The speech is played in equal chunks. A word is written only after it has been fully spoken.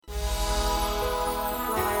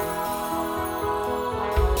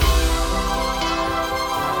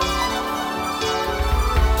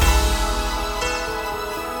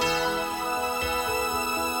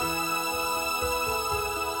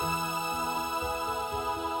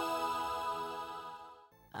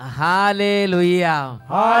Hallelujah,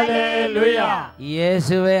 hallelujah.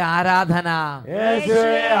 യേശുവേ ആരാധന,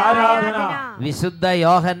 യേശുവേ ആരാധന. വിശുദ്ധ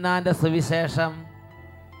യോഹന്നാന്റെ സുവിശേഷം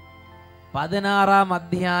 16-ാം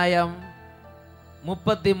അധ്യായം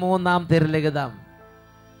 33-ാം തിരുലിഖിതം.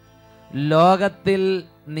 ലോകത്തിൽ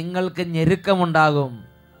നിങ്ങൾക്ക് ഞെരുക്കമുണ്ടാകും,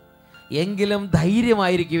 എങ്കിലും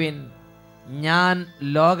ധൈര്യമായിരിക്കുവിൻ, ഞാൻ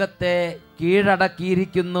ലോകത്തെ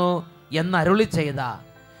കീഴടക്കിയിരിക്കുന്നു എന്നരുളി ചെയ്ത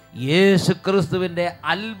യേശുക്രിസ്തുവിൻ്റെ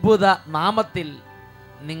അത്ഭുത നാമത്തിൽ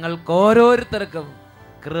നിങ്ങൾക്ക് ഓരോരുത്തർക്കും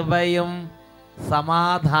കൃപയും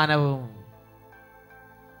സമാധാനവും.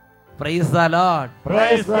 Price the Lord,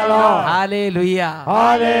 price the Lord, hallelujah,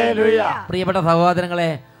 hallelujah. പ്രിയപ്പെട്ട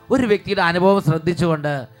സഹോദരങ്ങളെ, ഒരു വ്യക്തിയുടെ അനുഭവം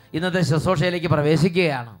ശ്രദ്ധിച്ചുകൊണ്ട് ഇന്നത്തെ ശുശ്രൂഷയിലേക്ക്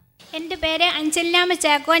പ്രവേശിക്കുകയാണ്. എൻ്റെ പേര് അഞ്ചലിനാമ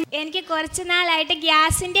ചാക്കോ. എനിക്ക് കുറച്ച് നാളായിട്ട്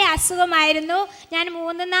ഗ്യാസിൻ്റെ അസുഖമായിരുന്നു. ഞാൻ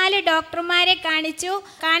 3-4 ഡോക്ടർമാരെ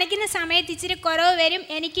കാണിക്കുന്ന സമയത്ത് ഇച്ചിരി കുറവ് വരും.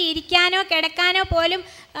 എനിക്ക് ഇരിക്കാനോ കിടക്കാനോ പോലും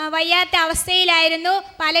വയ്യാത്ത അവസ്ഥയിലായിരുന്നു.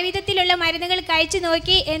 പലവിധത്തിലുള്ള മരുന്നുകൾ കഴിച്ചു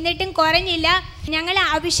നോക്കി, എന്നിട്ടും കുറഞ്ഞില്ല. ഞങ്ങൾ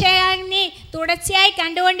അഭിഷേകാഗ്നി തുടർച്ചയായി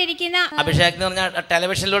കണ്ടുകൊണ്ടിരിക്കുന്ന അഭിഷേകാഗ്നി എന്ന് പറഞ്ഞാൽ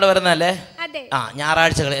ടെലിവിഷനിലൂടെ വരുന്നതല്ലേ? അതെ,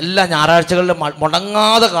 ഞായറാഴ്ചകൾ, എല്ലാ ഞായറാഴ്ചകളിലും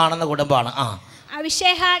മുടങ്ങാതെ കാണുന്ന കുടുംബമാണ്.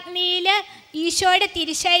 അഭിഷേകാഗ്നിയിൽ ഈശോയുടെ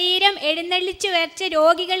തിരുശരീരം എഴുന്നള്ളിച്ചു വെച്ച്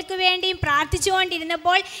രോഗികൾക്ക് വേണ്ടിയും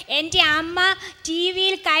പ്രാർത്ഥിച്ചുകൊണ്ടിരുന്നപ്പോൾ എൻ്റെ അമ്മ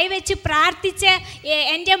TV-യിൽ കൈവച്ച് പ്രാർത്ഥിച്ച്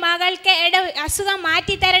എൻ്റെ മകൾക്ക് അസുഖം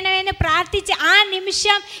മാറ്റിത്തരണമെന്ന് പ്രാർത്ഥിച്ച് ആ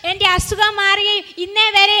നിമിഷം എൻ്റെ അസുഖം മാറുകയും ഇന്നേ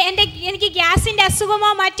വരെ എനിക്ക് ഗ്യാസിൻ്റെ അസുഖമോ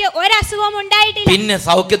മറ്റോ ഒരസുഖമോ ഉണ്ടായിട്ടില്ല. പിന്നെ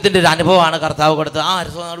സൗഖ്യത്തിൻ്റെ ഒരു അനുഭവമാണ് കർത്താവ് കൊടുത്തത്. ആ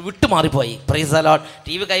അസുഖം വിട്ടുമാറിപ്പോയി. Praise the Lord.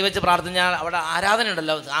 TV കൈവച്ച് പ്രാർത്ഥിച്ചാൽ അവിടെ ആരാധന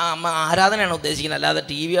ഉണ്ടല്ലോ, ആ അമ്മ ആരാധനയാണ് ഉദ്ദേശിക്കുന്നത്, അല്ലാതെ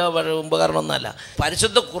TV ഉപകരണമൊന്നുമല്ല.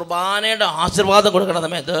 പരിശുദ്ധ കുർബാനയുടെ ആശീർവാദം കൊടുക്കുന്ന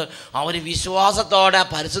സമയത്ത് അവർ വിശ്വാസത്തോടെ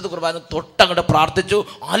പരിശുദ്ധ കുർബാന തൊട്ടങ്ങോട്ട് പ്രാർത്ഥിച്ചു.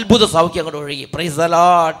 അത്ഭുത സൗഖ്യം അങ്ങോട്ട് ഒഴുകി. Praise the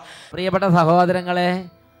Lord. പ്രിയപ്പെട്ട സഹോദരങ്ങളെ,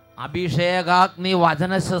 അഭിഷേകാഗ്നി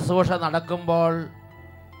വചന ശുശ്രൂഷ നടക്കുമ്പോൾ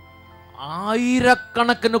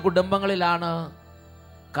ആയിരക്കണക്കിന് കുടുംബങ്ങളിലാണ്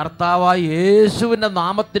കർത്താവായ യേശുവിൻ്റെ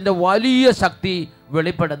നാമത്തിൻ്റെ വലിയ ശക്തി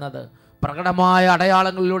വെളിപ്പെടുന്നത്. പ്രകടമായ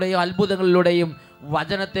അടയാളങ്ങളിലൂടെയും അത്ഭുതങ്ങളിലൂടെയും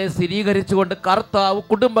വചനത്തെ സ്ഥിരീകരിച്ചുകൊണ്ട് കർത്താവ്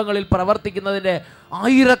കുടുംബങ്ങളിൽ പ്രവർത്തിക്കുന്നതിൻ്റെ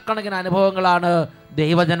ആയിരക്കണക്കിന് അനുഭവങ്ങളാണ്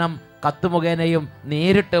ദൈവജനം കത്തുമുഖേനയും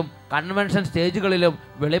നേരിട്ടും കൺവെൻഷൻ സ്റ്റേജുകളിലും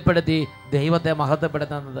വെളിപ്പെടുത്തി ദൈവത്തെ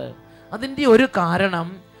മഹത്വപ്പെടുത്തുന്നത്. അതിൻ്റെ ഒരു കാരണം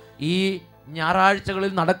ഈ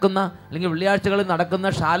ഞായറാഴ്ചകളിൽ നടക്കുന്ന അല്ലെങ്കിൽ വെള്ളിയാഴ്ചകളിൽ നടക്കുന്ന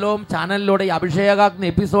ഷാലോം ചാനലിലൂടെ ഈ അഭിഷേകാഗ്നി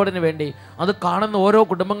എപ്പിസോഡിന് വേണ്ടി, അത് കാണുന്ന ഓരോ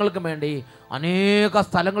കുടുംബങ്ങൾക്കും വേണ്ടി അനേക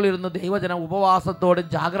സ്ഥലങ്ങളിലിരുന്ന് ദൈവജനം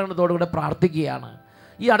ഉപവാസത്തോടും ജാഗരണത്തോടും കൂടെ പ്രാർത്ഥിക്കുകയാണ്.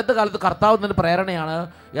 ഈ അടുത്ത കാലത്ത് കർത്താവ് തന്നെ പ്രേരണയാണ്.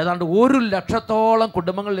 ഏതാണ്ട് 100,000-ഓളം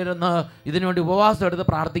കുടുംബങ്ങളിലിരുന്ന് ഇതിനുവേണ്ടി ഉപവാസം എടുത്ത്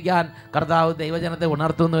പ്രാർത്ഥിക്കാൻ കർത്താവ് ദൈവജനത്തെ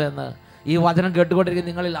ഉണർത്തുന്നു എന്ന്. ഈ വചനം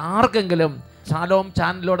കേട്ടുകൊണ്ടിരിക്കുന്ന നിങ്ങളിൽ ആർക്കെങ്കിലും ഷാലോം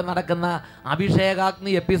ചാനലിലൂടെ നടക്കുന്ന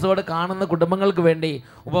അഭിഷേകാഗ്നി എപ്പിസോഡ് കാണുന്ന കുടുംബങ്ങൾക്ക് വേണ്ടി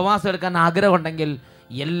ഉപവാസം എടുക്കാൻ ആഗ്രഹമുണ്ടെങ്കിൽ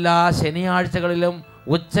എല്ലാ ശനിയാഴ്ചകളിലും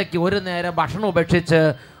ഉച്ചയ്ക്ക് ഒരു നേരം ഭക്ഷണം ഉപേക്ഷിച്ച്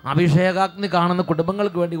അഭിഷേകാഗ്നി കാണുന്ന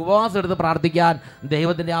കുടുംബങ്ങൾക്ക് വേണ്ടി ഉപവാസം എടുത്ത് പ്രാർത്ഥിക്കാൻ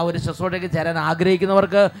ദൈവത്തിൻ്റെ ആ ഒരു ശുശ്രൂഷയ്ക്ക് ചേരാൻ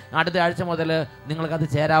ആഗ്രഹിക്കുന്നവർക്ക് അടുത്ത ആഴ്ച മുതൽ നിങ്ങൾക്കത്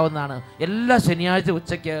ചേരാവുന്നതാണ്. എല്ലാ ശനിയാഴ്ച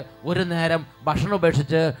ഉച്ചയ്ക്ക് ഒരു നേരം ഭക്ഷണം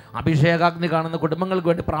ഉപേക്ഷിച്ച് അഭിഷേകാഗ്നി കാണുന്ന കുടുംബങ്ങൾക്ക്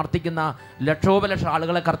വേണ്ടി പ്രാർത്ഥിക്കുന്ന ലക്ഷോപലക്ഷം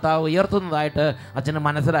ആളുകളെ കർത്താവ് ഉയർത്തുന്നതായിട്ട് അച്ഛന്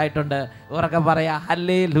മനസ്സിലായിട്ടുണ്ട്. ഇവരൊക്കെ പറയാ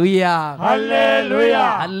ഹല്ലേലൂയ, ഹല്ലേലൂയ,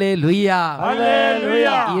 ഹല്ലേലൂയ. ഹല്ലേലൂയ.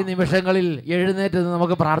 ഈ നിമിഷങ്ങളിൽ എഴുന്നേറ്റ്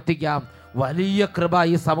നമുക്ക് പ്രാർത്ഥിക്കാം. വലിയ കൃപ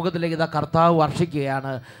ഈ സമൂഹത്തിലേക്ക് ഇതാ കർത്താവ്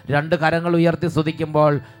വർഷിക്കുകയാണ്. 2 കരങ്ങൾ ഉയർത്തി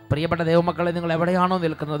സ്തുതിക്കുമ്പോൾ പ്രിയപ്പെട്ട ദൈവമക്കളെ, നിങ്ങൾ എവിടെയാണോ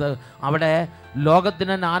നിൽക്കുന്നത് അവിടെ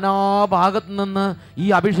ലോകത്തിൻ്റെ നാനാഭാഗത്തു നിന്ന് ഈ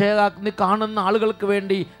അഭിഷേകാഗ്നി കാണുന്ന ആളുകൾക്ക്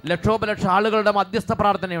വേണ്ടി ലക്ഷോപലക്ഷം ആളുകളുടെ മധ്യസ്ഥ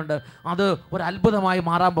പ്രാർത്ഥനയുണ്ട്. അത് ഒരു അത്ഭുതമായി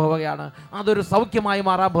മാറാൻ പോവുകയാണ്, അതൊരു സൗഖ്യമായി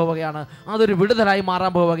മാറാൻ പോവുകയാണ്, അതൊരു വിടുതലായി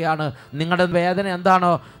മാറാൻ പോവുകയാണ്. നിങ്ങളുടെ വേദന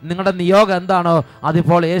എന്താണോ, നിങ്ങളുടെ നിയോഗം എന്താണോ,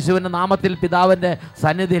 അതിപ്പോൾ യേശുവിൻ്റെ നാമത്തിൽ പിതാവിൻ്റെ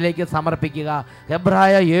സന്നിധിയിലേക്ക് സമർപ്പിക്കുക.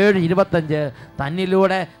 ഹെബ്രായ 7:25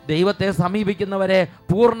 തന്നിലൂടെ ദൈവത്തെ സമീപിക്കുന്നവരെ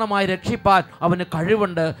പൂർണ്ണമായി രക്ഷിപ്പാൻ അവന്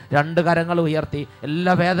കഴിവുണ്ട്. 2 കരങ്ങൾ ഉയർത്തി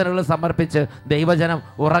എല്ലാ വേദനകളും സമർപ്പിച്ച് ദൈവജനം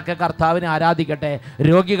ഉറക്കെ കർത്താവിനെ ആരാധിക്കട്ടെ.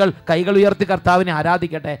 രോഗികൾ കൈകൾ ഉയർത്തി കർത്താവിനെ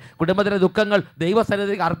ആരാധിക്കട്ടെ. കുടുംബത്തിലെ ദുഃഖങ്ങൾ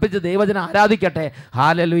ദൈവസന്നിധിക്ക് അർപ്പിച്ച് ദൈവജനം ആരാധിക്കട്ടെ.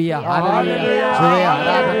 Hallelujah, hallelujah.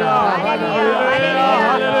 ആരാധന,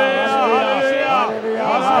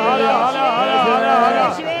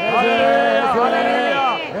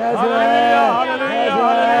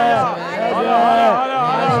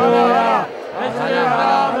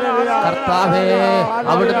 കർത്താവേ,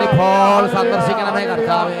 അവിടുന്ന് ഇപ്പോൾ സന്ദർശിക്കണമേ.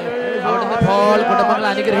 കർത്താവേ, അവിടുന്ന് അവിടുന്ന് ഇപ്പോൾ കുടുംബങ്ങളെ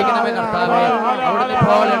അനുഗ്രഹിക്കണമേ കർത്താവേ. അവിടുന്ന്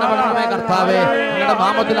ഇപ്പോൾ ഇടപെടണമേ കർത്താവേ. നിങ്ങളുടെ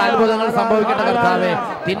നാമത്തിൽ അത്ഭുതങ്ങൾ സംഭവിക്കട്ടെ കർത്താവേ.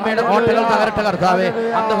 തിന്മയുടെ കോട്ടകൾ തകരട്ടെ കർത്താവേ.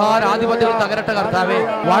 അന്ധകാര ആധിപത്യങ്ങൾ തകരട്ടെ കർത്താവേ.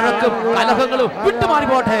 വഴക്കും കലഹങ്ങളും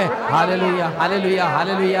വിട്ടുമാറിപ്പോട്ടെ. Hallelujah, hallelujah,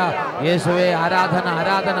 hallelujah. യേശുവേ, ആരാധന,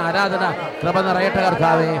 ആരാധന, ആരാധന. കൃപ നിറയട്ടെ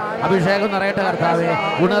കർത്താവേ. അഭിഷേകം നിറയട്ടെ കർത്താവേ.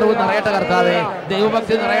 ഉണർവ് നിറയട്ടെ കർത്താവേ.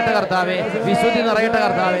 ദൈവഭക്തി നിറയട്ടെ കർത്താവേ. വിശുദ്ധി നിറയട്ടെ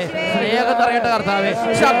കർത്താവേ. സ്നേഹം നിറയട്ടെ കർത്താവേ.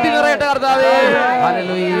 ശക്തി നിറയട്ടെ കർത്താവേ.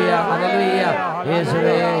 Hallelujah, hallelujah.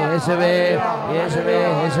 യേശുവേ, യേശുവേ, യേശുവേ,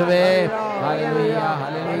 യേശുവേ. Hallelujah,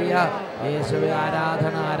 hallelujah. യേശുവേ,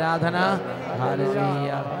 ആരാധന, ആരാധന.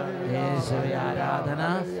 ഹല്ലേലൂയ. യേശുവേ, ആരാധന.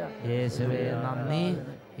 യേശുവേ, നന്ദി.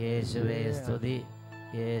 യേശുവേ, സ്തുതി.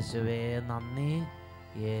 യേശുവേ, നന്ദി.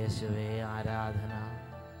 യേശുവേ, ആരാധന.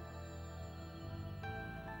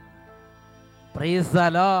 Praise the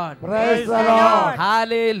Lord. Praise the Lord.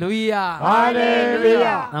 Hallelujah.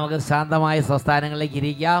 Hallelujah. നമുക്ക് ശാന്തമായ സ്വസ്ഥാനങ്ങളിലേക്ക്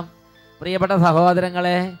ഇരിക്കാം. പ്രിയപ്പെട്ട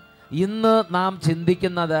സഹോദരങ്ങളെ, ഇന്ന് നാം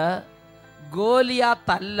ചിന്തിക്കുന്നത്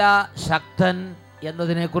ഗോലിയാത്തല്ല ശക്തൻ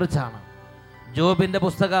എന്നതിനെ കുറിച്ചാണ്. ജോബിന്റെ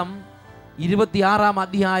പുസ്തകം 26-ാം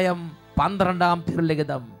അധ്യായം 12-ാം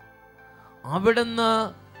തിരുലിഖിതം. അവിടുന്ന്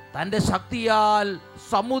തൻ്റെ ശക്തിയാൽ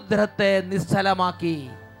സമുദ്രത്തെ നിശ്ചലമാക്കി,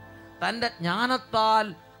 തൻ്റെ ജ്ഞാനത്താൽ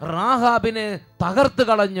റാഹാബിനെ തകർത്ത്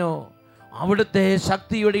കളഞ്ഞു. അവിടുത്തെ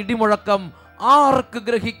ശക്തിയുടെ ഇടിമുഴക്കം ആർക്ക്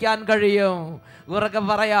ഗ്രഹിക്കാൻ കഴിയും? ഉറക്കെ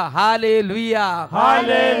പറയാ ഹല്ലേലൂയ,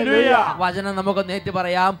 ഹല്ലേലൂയ. വചനം നമുക്ക് നേരിട്ട്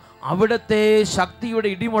പറയാം. അവിടുത്തെ ശക്തിയുടെ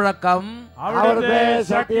ഇടിമുഴക്കം, അവിടുത്തെ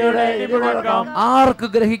ശക്തിയുടെ ഇടിമുഴക്കം ആർക്ക്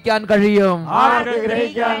ഗ്രഹിക്കാൻ കഴിയും? ആർക്ക്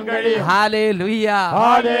ഗ്രഹിക്കാൻ കഴിയും? Hallelujah,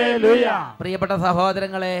 hallelujah. പ്രിയപ്പെട്ട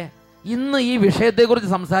സഹോദരങ്ങളെ, ഇന്ന് ഈ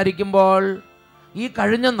വിഷയത്തെക്കുറിച്ച് സംസാരിക്കുമ്പോൾ ഈ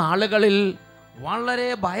കഴിഞ്ഞ നാളുകളിൽ വളരെ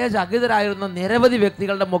ഭയചകിതരായിരുന്ന നിരവധി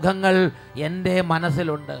വ്യക്തികളുടെ മുഖങ്ങൾ എൻ്റെ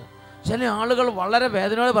മനസ്സിലുണ്ട്. ചില ആളുകൾ വളരെ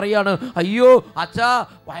വേദനയോടെ പറയാണ്, അയ്യോ അച്ഛാ,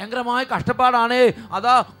 ഭയങ്കരമായ കഷ്ടപ്പാടാണ്,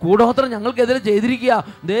 അതാ കൂടോത്രം ഞങ്ങൾക്കെതിരെ ചെയ്തിരിക്കുക,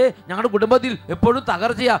 ദേ ഞങ്ങളുടെ കുടുംബത്തിൽ എപ്പോഴും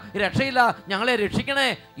തകർച്ചയാ, രക്ഷയില്ല, ഞങ്ങളെ രക്ഷിക്കണേ.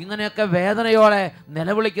 ഇങ്ങനെയൊക്കെ വേദനയോടെ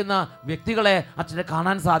നിലവിളിക്കുന്ന വ്യക്തികളെ അച്ഛനെ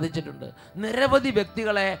കാണാൻ സാധിച്ചിട്ടുണ്ട്. നിരവധി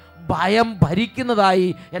വ്യക്തികളെ ഭയം ഭരിക്കുന്നതായി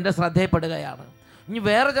എൻ്റെ ശ്രദ്ധയിൽപ്പെടുകയാണ്. ഇനി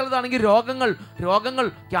വേറെ ചിലതാണെങ്കിൽ രോഗങ്ങൾ,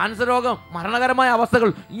 ക്യാൻസർ രോഗം, മരണകരമായ അവസ്ഥകൾ,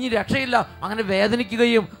 ഇനി രക്ഷയില്ല, അങ്ങനെ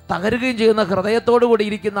വേദനിക്കുകയും തകരുകയും ചെയ്യുന്ന ഹൃദയത്തോടു കൂടി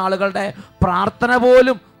ഇരിക്കുന്ന ആളുകളുടെ പ്രാർത്ഥന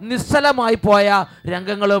പോലും നിശ്ചലമായി പോയ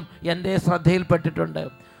രംഗങ്ങളും എൻ്റെ ശ്രദ്ധയിൽപ്പെട്ടിട്ടുണ്ട്.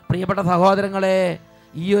 പ്രിയപ്പെട്ട സഹോദരങ്ങളെ,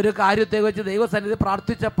 ഈ ഒരു കാര്യത്തെ വെച്ച് ദൈവസന്നിധി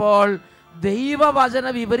പ്രാർത്ഥിച്ചപ്പോൾ ദൈവവചന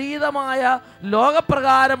വിപരീതമായ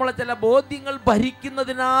ലോകപ്രകാരമുള്ള ചില ബോധ്യങ്ങൾ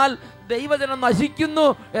ഭരിക്കുന്നതിനാൽ ദൈവജനം നശിക്കുന്നു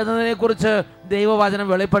എന്നതിനെക്കുറിച്ച് ദൈവവചനം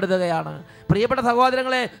വെളിപ്പെടുത്തുകയാണ്. പ്രിയപ്പെട്ട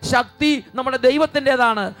സഹോദരങ്ങളെ, ശക്തി നമ്മുടെ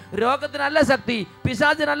ദൈവത്തിൻ്റെതാണ്. രോഗത്തിനല്ല ശക്തി,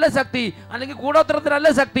 പിശാചിനല്ല ശക്തി, അല്ലെങ്കിൽ കൂടോത്രത്തിനല്ല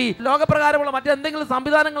ശക്തി, ലോകപ്രകാരമുള്ള മറ്റെന്തെങ്കിലും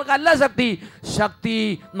സംവിധാനങ്ങൾക്കല്ല ശക്തി. ശക്തി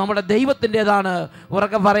നമ്മുടെ ദൈവത്തിൻ്റെതാണ്.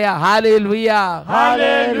 ഉറക്കെ പറയാ ഹല്ലേലൂയ,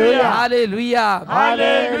 ഹല്ലേലൂയ, ഹല്ലേലൂയ,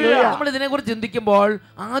 ഹല്ലേലൂയ. നമ്മൾ ഇതിനെക്കുറിച്ച് ചിന്തിക്കുമ്പോൾ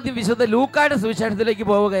ആദ്യം വിശുദ്ധ ലൂക്കായുടെ സുവിശേഷത്തിലേക്ക്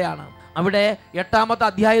പോവുകയാണ്. അവിടെ 8-ാമത്തെ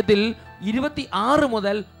അധ്യായത്തിൽ 26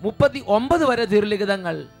 മുതൽ 39 വരെ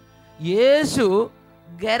തിരുലിഖിതങ്ങൾ. യേശു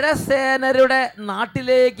ഗരസേനരുടെ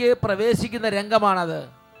നാട്ടിലേക്ക് പ്രവേശിക്കുന്ന രംഗമാണത്.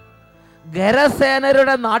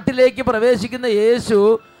 ഗരസേനരുടെ നാട്ടിലേക്ക് പ്രവേശിക്കുന്ന യേശു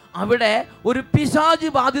അവിടെ ഒരു പിശാചി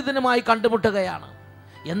ബാധിതനുമായി കണ്ടുമുട്ടുകയാണ്.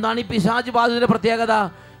 എന്താണ് ഈ പിശാചി ബാധിതന്റെ പ്രത്യേകത?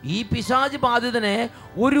 ഈ പിശാചി ബാധിതനെ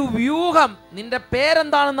ഒരു വ്യൂഹം, നിന്റെ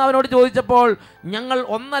പേരെന്താണെന്ന് അവനോട് ചോദിച്ചപ്പോൾ ഞങ്ങൾ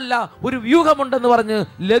ഒന്നല്ല ഒരു വ്യൂഹമുണ്ടെന്ന് പറഞ്ഞ്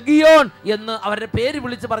ലഗിയോൺ എന്ന് അവരുടെ പേര്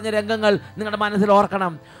വിളിച്ച് പറഞ്ഞ രംഗങ്ങൾ നിങ്ങളുടെ മനസ്സിൽ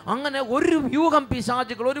ഓർക്കണം. അങ്ങനെ ഒരു വ്യൂഹം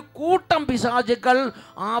പിശാചുക്കൾ, ഒരു കൂട്ടം പിശാചുക്കൾ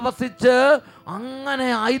ആവസിച്ച് അങ്ങനെ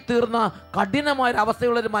ആയിത്തീർന്ന കഠിനമായ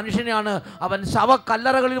അവസ്ഥയുള്ളൊരു മനുഷ്യനെയാണ്. അവൻ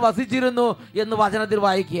ശവക്കല്ലറകളിൽ വസിച്ചിരുന്നു എന്ന് വചനത്തിൽ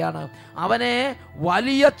വായിക്കുകയാണ്. അവനെ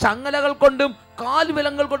വലിയ ചങ്ങലകൾ കൊണ്ടും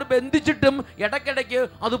കാൽവിലങ്ങൾ കൊണ്ട് ബന്ധിച്ചിട്ടും ഇടയ്ക്കിടയ്ക്ക്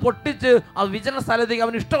അത് പൊട്ടിച്ച് അത് വിജന സ്ഥലത്തേക്ക്,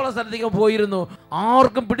 അവൻ ഇഷ്ടമുള്ള സ്ഥലത്തേക്ക് പോയിരുന്നു.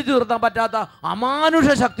 ആർക്കും പിടിച്ചു നിർത്താൻ പറ്റാത്ത അമാനുഷ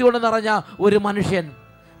ശക്തി കൊണ്ട് നിറഞ്ഞ ഒരു മനുഷ്യൻ.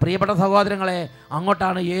 പ്രിയപ്പെട്ട സഹോദരങ്ങളെ,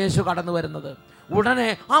 അങ്ങോട്ടാണ് യേശു കടന്നു വരുന്നത്. ഉടനെ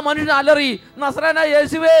ആ മനുഷ്യൻ അലറി, നസ്രായനായ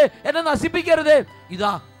യേശുവേ, എന്നെ നശിപ്പിക്കരുതേ.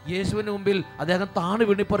 ഇതാ യേശുവിന് മുമ്പിൽ അദ്ദേഹം താണു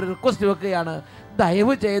വീണിപ്പോൾ ഒരു റിക്വസ്റ്റ് വെക്കുകയാണ്,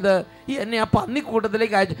 ദയവ് ചെയ്ത് എന്നെ ആ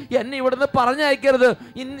പന്നിക്കൂട്ടത്തിലേക്ക് അയച്ചു, എന്നെ ഇവിടുന്ന് പറഞ്ഞയക്കരുത്.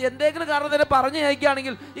 എന്തെങ്കിലും കാരണത്തിന്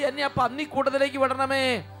പറഞ്ഞയക്കുകയാണെങ്കിൽ എന്നെ ആ പന്നിക്കൂട്ടത്തിലേക്ക് വിടണമേ.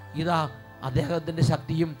 ഇതാ അദ്ദേഹത്തിൻ്റെ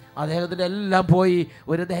ശക്തിയും അദ്ദേഹത്തിൻ്റെ എല്ലാം പോയി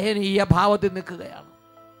ഒരു ദയനീയ ഭാവത്തിൽ നിൽക്കുകയാണ്.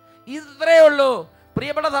 ഇത്രയേ ഉള്ളൂ.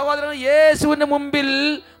 പ്രിയപ്പെട്ട സഹോദരൻ, യേശുവിൻ്റെ മുമ്പിൽ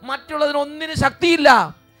മറ്റുള്ളതിനൊന്നിനും ശക്തിയില്ല.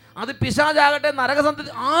 അത് പിശാചാകട്ടെ, നരകസന്ധി,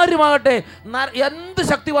 ആരുമാകട്ടെ, എന്ത്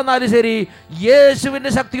ശക്തി വന്നാലും ശരി,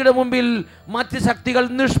 യേശുവിന്റെ ശക്തിയുടെ മുമ്പിൽ മറ്റ് ശക്തികൾ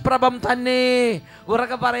നിഷ്പ്രഭം തന്നെ.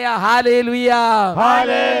 ഉറക്കെ പറയാ ഹല്ലേലൂയ.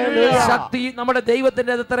 ശക്തി നമ്മുടെ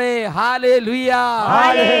ദൈവത്തിന്റെ അത്രേ. ഹല്ലേലൂയ.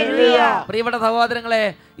 പ്രിയപ്പെട്ട സഹോദരങ്ങളെ,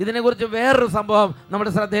 ഇതിനെക്കുറിച്ച് വേറൊരു സംഭവം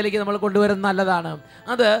നമ്മുടെ ശ്രദ്ധയിലേക്ക് നമ്മൾ കൊണ്ടുവരുന്നത് നല്ലതാണ്.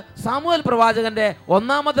 അത് സാമുവേൽ പ്രവാചകന്റെ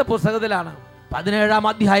 1-ാമത്തെ പുസ്തകത്തിലാണ്. 17-ാം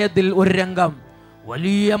അധ്യായത്തിൽ ഒരു രംഗം.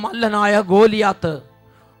 വലിയ മല്ലനായ ഗോലിയാത്ത്,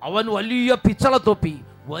 അവൻ വലിയ പിച്ചളത്തൊപ്പി,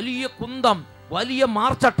 വലിയ കുന്തം, വലിയ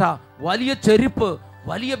മാർച്ചട്ട, വലിയ ചെരുപ്പ്,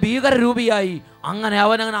 വലിയ ഭീകരരൂപിയായി അങ്ങനെ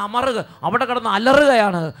അവനങ്ങനെ അവിടെ കിടന്ന്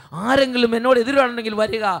അലറുകയാണ്. ആരെങ്കിലും എന്നോട് എതിരാണെങ്കിൽ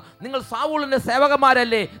വരിക, നിങ്ങൾ സാവൂളിൻ്റെ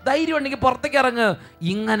സേവകന്മാരല്ലേ, ധൈര്യം ഉണ്ടെങ്കിൽ പുറത്തേക്ക് ഇറങ്ങ്.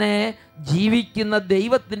 ഇങ്ങനെ ജീവിക്കുന്ന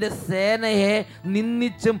ദൈവത്തിൻ്റെ സേനയെ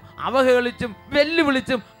നിന്ദിച്ചും അവഹേളിച്ചും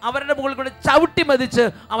വെല്ലുവിളിച്ചും അവരുടെ മുകളിൽ കൂടെ ചവിട്ടി മതിച്ച്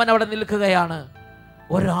അവൻ അവിടെ നിൽക്കുകയാണ്.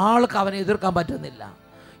 ഒരാൾക്ക് അവനെ എതിർക്കാൻ പറ്റുന്നില്ല.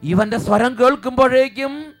 ഇവന്റെ സ്വരം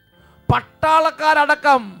കേൾക്കുമ്പോഴേക്കും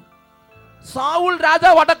പട്ടാളക്കാരടക്കം, സാവൂൾ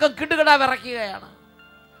രാജാവ് അടക്കം കിടുകിടാ വിറയ്ക്കുകയാണ്.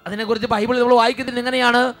 അതിനെക്കുറിച്ച് ബൈബിളിൽ നമ്മൾ വായിക്കുന്നത്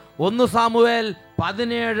ഇങ്ങനെയാണ്. 1 സാമുവേൽ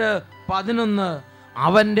 17:11.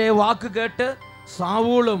 അവന്റെ വാക്ക് കേട്ട്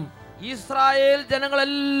സാവൂളും ഇസ്രായേൽ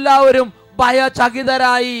ജനങ്ങളെല്ലാവരും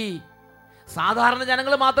ഭയചകിതരായി. സാധാരണ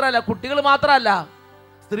ജനങ്ങൾ മാത്രമല്ല, കുട്ടികൾ മാത്രമല്ല,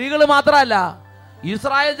 സ്ത്രീകൾ മാത്രമല്ല,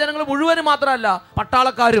 ഇസ്രായേൽ ജനങ്ങൾ മുഴുവനും മാത്രമല്ല,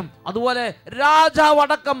 പട്ടാളക്കാരും അതുപോലെ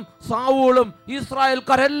രാജാവടക്കം സാവൂളും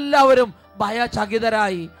ഇസ്രായേൽക്കാരെല്ലാവരും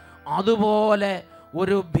ഭയചകിതരായി. അതുപോലെ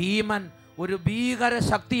ഒരു ഭീമൻ, ഒരു ഭീകര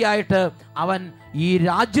ശക്തിയായിട്ട് അവൻ ഈ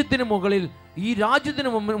രാജ്യത്തിന് മുകളിൽ, ഈ രാജ്യത്തിന്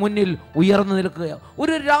മുന്നിൽ ഉയർന്നു നിൽക്കുക.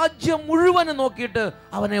 ഒരു രാജ്യം മുഴുവനും നോക്കിയിട്ട്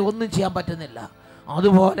അവനെ ഒന്നും ചെയ്യാൻ പറ്റുന്നില്ല.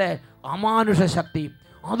 അതുപോലെ അമാനുഷ ശക്തി,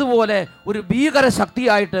 അതുപോലെ ഒരു ഭീകര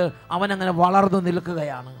ശക്തിയായിട്ട് അവനങ്ങനെ വളർന്നു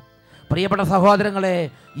നിൽക്കുകയാണ്. പ്രിയപ്പെട്ട സഹോദരങ്ങളെ,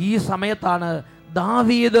 ഈ സമയത്താണ്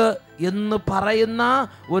ദാവീദ് എന്ന് പറയുന്ന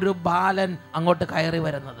ഒരു ബാലൻ അങ്ങോട്ട് കയറി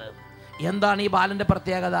വരുന്നത്. എന്താണ് ഈ ബാലൻ്റെ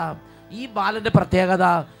പ്രത്യേകത? ഈ ബാലൻ്റെ പ്രത്യേകത,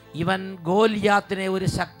 ഇവൻ ഗോലിയാത്തിനെ ഒരു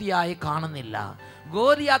ശക്തിയായി കാണുന്നില്ല.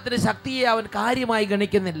 ഗോലിയാത്തിന്റെ ശക്തിയെ അവൻ കാര്യമായി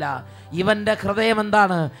ഗണിക്കുന്നില്ല. ഇവന്റെ ഹൃദയം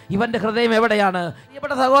എന്താണ്? ഇവന്റെ ഹൃദയം എവിടെയാണ്?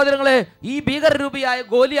 പ്രിയപ്പെട്ട സഹോദരങ്ങളെ, ഈ ഭീകരരൂപിയായ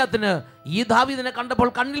ഗോലിയാത്തിന് ഈ ദാവീദിനെ കണ്ടപ്പോൾ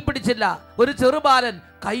കണ്ണിൽ പിടിച്ചില്ല. ഒരു ചെറുബാലൻ,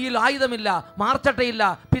 കയ്യിൽ ആയുധമില്ല, മാർച്ചട്ടയില്ല,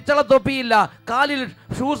 പിച്ചളത്തൊപ്പിയില്ല, കാലിൽ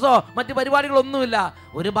ഷൂസോ മറ്റു പരിപാടികളൊന്നുമില്ല.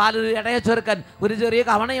 ഒരു ബാലൻ, ഒരു ഇടയ ചെറുക്കൻ, ഒരു ചെറിയ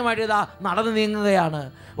കവണയുമായിട്ട് ഇതാ നടന്നു നീങ്ങുകയാണ്.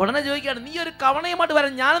 ഉടനെ ചോദിക്കുകയാണ്, നീ ഒരു കവണയുമായിട്ട്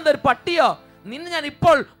വരാൻ ഞാനെന്താ ഒരു പട്ടിയോ? നിന്നെ ഞാൻ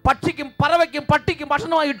ഇപ്പോൾ പക്ഷിക്കും പറവയ്ക്കും പട്ടിക്കും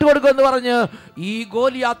ഭക്ഷണമായി ഇട്ടുകൊടുക്കും എന്ന് പറഞ്ഞ് ഈ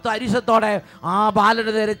ഗോലിയാത്ത് അരിശത്തോടെ ആ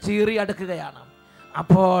ബാലന്റെ നേരെ ചീറി അടുക്കുകയാണ്.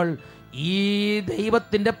 അപ്പോൾ ഈ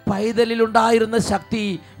ദൈവത്തിൻ്റെ പൈതലിലുണ്ടായിരുന്ന ശക്തി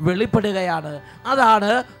വെളിപ്പെടുകയാണ്.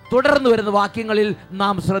 അതാണ് തുടർന്ന് വരുന്ന വാക്യങ്ങളിൽ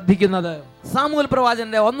നാം ശ്രദ്ധിക്കുന്നത്. സാമുവേൽ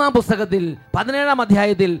പ്രവാചകന്റെ 1-ാം പുസ്തകത്തിൽ 17-ാം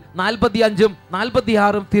അധ്യായത്തിൽ 45ഉം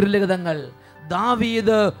 46ഉം തിരുലിഖിതങ്ങൾ.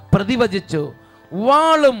 ദാവീദ് പ്രതിവചിച്ചു,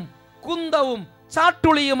 വാളും കുന്തവും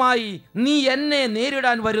ചാട്ടുളിയുമായി നീ എന്നെ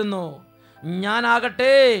നേരിടാൻ വരുന്നു.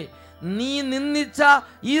 ഞാനാകട്ടെ നീ നിന്ദിച്ച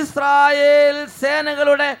ഇസ്രായേൽ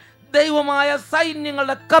സേനകളുടെ ദൈവമായ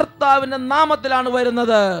സൈന്യങ്ങളുടെ കർത്താവിന്റെ നാമത്തിലാണ്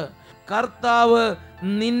വരുന്നത്. കർത്താവ്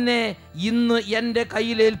നിന്നെ ഇന്ന് എൻ്റെ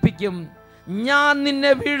കയ്യിലേൽപ്പിക്കും. ഞാൻ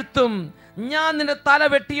നിന്നെ വീഴ്ത്തും. ഞാൻ നിന്റെ തല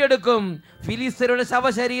വെട്ടിയെടുക്കും. ഫിലിസ്ത്യരുടെ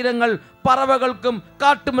ശവശരീരങ്ങൾ പറവകൾക്കും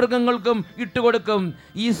കാട്ടുമൃഗങ്ങൾക്കും ഇട്ടുകൊടുക്കും.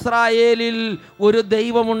 ഇസ്രായേലിൽ ഒരു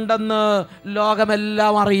ദൈവമുണ്ടെന്ന്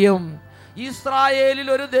ലോകമെല്ലാം അറിയും. ഇസ്രായേലിൽ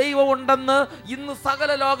ഒരു ദൈവമുണ്ടെന്ന് ഇന്ന് സകല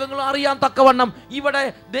ലോകങ്ങളും അറിയാൻ തക്കവണ്ണം ഇവിടെ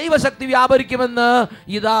ദൈവശക്തി വ്യാപരിക്കുമെന്ന്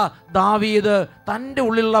ഇതാ ദാവീദ് തൻ്റെ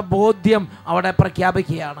ഉള്ളിലുള്ള ബോധ്യം അവിടെ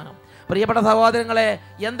പ്രഖ്യാപിക്കുകയാണ്. പ്രിയപ്പെട്ട സഹോദരങ്ങളെ,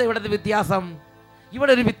 എന്താ ഇവിടുത്തെ വ്യത്യാസം?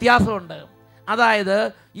 ഇവിടെ ഒരു വ്യത്യാസമുണ്ട്. അതായത്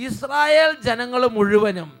ഇസ്രായേൽ ജനങ്ങൾ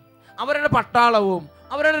മുഴുവനും, അവരുടെ പട്ടാളവും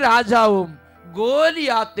അവരുടെ രാജാവും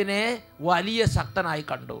ഗോലിയാത്തിനെ വലിയ ശക്തനായി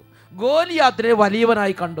കണ്ടു, ഗോലിയാത്തിനെ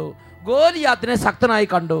വലിയവനായി കണ്ടു, ഗോലിയാത്തിനെ ശക്തനായി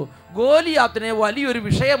കണ്ടു, ഗോലിയാത്തിനെ വലിയൊരു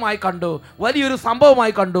വിഷയമായി കണ്ടു, വലിയൊരു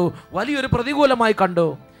സംഭവമായി കണ്ടു, വലിയൊരു പ്രതികൂലമായി കണ്ടു.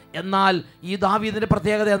 എന്നാൽ ഈ ദാവീദിന്റെ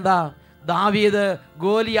പ്രത്യേകത എന്താ? ദാവീദ്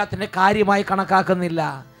ഗോലിയാത്തിനെ കാര്യമായി കണക്കാക്കുന്നില്ല.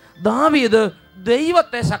 ദാവീദ്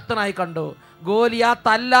ദൈവത്തെ ശക്തനായി കണ്ടു.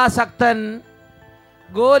 ഗോലിയാത്തല്ല ശക്തൻ,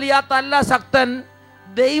 ഗോലിയാത്തല്ല ശക്തൻ,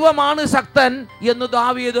 ദൈവമാണ് ശക്തൻ എന്ന്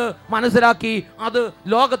ദാവീദ് മനസ്സിലാക്കി അത്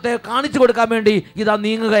ലോകത്തെ കാണിച്ചു കൊടുക്കാൻ വേണ്ടി ഇതാ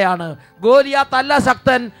നീങ്ങുകയാണ്. ഗോലിയാത്തല്ല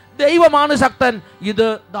ശക്തൻ, ദൈവമാണ് ശക്തൻ. ഇത്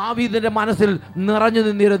ദാവീദിന്റെ മനസ്സിൽ നിറഞ്ഞു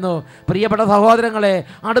നിന്നിരുന്നു. പ്രിയപ്പെട്ട സഹോദരങ്ങളെ,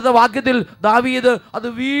 അടുത്ത വാക്യത്തിൽ ദാവീദ് അത്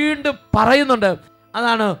വീണ്ടും പറയുന്നുണ്ട്.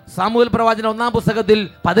 അതാണ് സാമുവേൽ പ്രവാചകൻ 1-ാം പുസ്തകത്തിൽ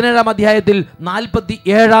 17-ാം അധ്യായത്തിൽ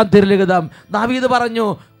 47-ാം തിരുലിഖിതം. ദാവീദ് പറഞ്ഞു,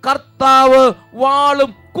 കർത്താവ് വാളും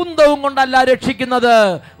കുന്തവും കൊണ്ടല്ല രക്ഷിക്കുന്നത്.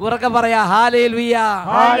 ഉറക്കെ പറയാ ഹല്ലേലൂയ.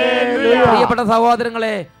 പ്രിയപ്പെട്ട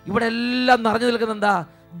സഹോദരങ്ങളെ, ഇവിടെ എല്ലാം നിറഞ്ഞു നിൽക്കുന്ന എന്താ?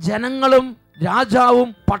 ജനങ്ങളും രാജാവും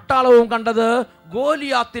പട്ടാളവും കണ്ടത്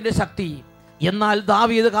ഗോലിയാത്തിന്റെ ശക്തി. എന്നാൽ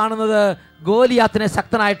ദാവീദ് കാണുന്നത് ഗോലിയാത്തിനെ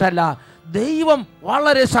ശക്തനായിട്ടല്ല, ദൈവം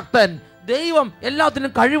വളരെ ശക്തൻ, ദൈവം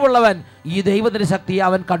എല്ലാത്തിനും കഴിവുള്ളവൻ. ഈ ദൈവത്തിന്റെ ശക്തി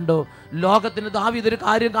അവൻ കണ്ടു. ലോകത്തിന് ദാവീദ് ഒരു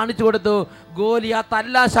കാര്യം കാണിച്ചു കൊടുത്തു,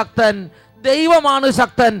 ഗോലിയാത്തല്ല ശക്തൻ, ദൈവമാണ്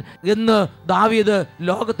ശക്തൻ എന്ന് ദാവീദ്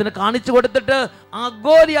ലോകത്തിന് കാണിച്ചു കൊടുത്തിട്ട് ആ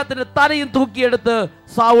ഗോലിയാത്തിന്റെ തലയും തൂക്കിയെടുത്ത്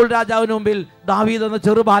സാവൂൾ രാജാവിന് മുമ്പിൽ ദാവീദ് എന്ന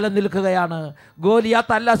ചെറുബാലൻ നിൽക്കുകയാണ്.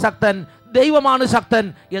 ഗോലിയാത്തല്ല ശക്തൻ, ദൈവമാണ് ശക്തൻ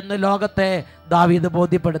എന്ന് ലോകത്തെ ദാവീദ്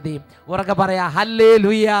ബോധ്യപ്പെടുത്തി. ഉറക്കെ പറയാ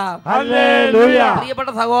ഹല്ലേലൂയ, ഹല്ലേലൂയ.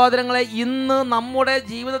 പ്രിയപ്പെട്ട സഹോദരങ്ങളെ, ഇന്ന് നമ്മുടെ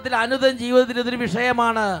ജീവിതത്തിൽ ജീവിതത്തിൽ ഇതൊരു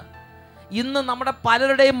വിഷയമാണ്. ഇന്ന് നമ്മുടെ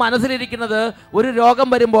പലരുടെയും മനസ്സിലിരിക്കുന്നത്, ഒരു രോഗം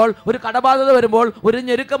വരുമ്പോൾ, ഒരു കടബാധ്യത വരുമ്പോൾ, ഒരു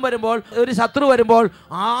ഞെരുക്കം വരുമ്പോൾ, ഒരു ശത്രു വരുമ്പോൾ,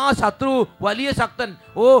 ആ ശത്രു വലിയ ശക്തൻ,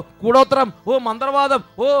 ഓ കൂടോത്രം, ഓ മന്ത്രവാദം,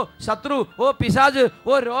 ഓ ശത്രു, ഓ പിശാച്,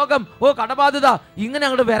 ഓ രോഗം, ഓ കടബാധ്യത, ഇങ്ങനെ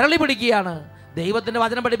അങ്ങോട്ട് വിരളി പിടിക്കുകയാണ്. ദൈവത്തിന്റെ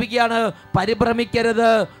വചനം പഠിപ്പിക്കുകയാണ്, പരിഭ്രമിക്കരുത്,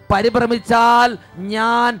 പരിഭ്രമിച്ചാൽ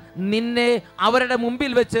ഞാൻ നിന്നെ അവരുടെ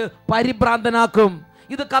മുമ്പിൽ വെച്ച് പരിഭ്രാന്തനാക്കും.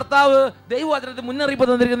 ഇത് കർത്താവ് ദൈവവചനത്തിൽ മുന്നറിയിപ്പ്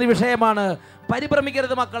തന്നിരിക്കുന്ന വിഷയമാണ്.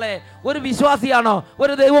 പരിഭ്രമിക്കരുത് മക്കളെ. ഒരു വിശ്വാസിയാണോ,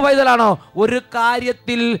 ഒരു ദൈവ പൈതലാണോ, ഒരു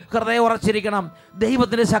കാര്യത്തിൽ ഹൃദയം ഉറച്ചിരിക്കണം.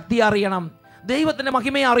 ദൈവത്തിന്റെ ശക്തി അറിയണം, ദൈവത്തിന്റെ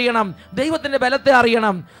മഹിമയെ അറിയണം, ദൈവത്തിന്റെ ബലത്തെ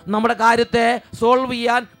അറിയണം. നമ്മുടെ കാര്യത്തെ സോൾവ്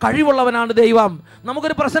ചെയ്യാൻ കഴിവുള്ളവനാണ് ദൈവം.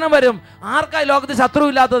 നമുക്കൊരു പ്രശ്നം വരും, ആർക്കായി ലോകത്ത്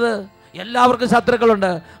ശത്രു ഇല്ലാത്തത്? എല്ലാവർക്കും ശത്രുക്കളുണ്ട്.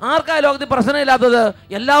 ആർക്കായി ലോകത്തിൽ പ്രശ്നമില്ലാത്തത്?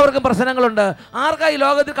 എല്ലാവർക്കും പ്രശ്നങ്ങളുണ്ട്. ആർക്കായി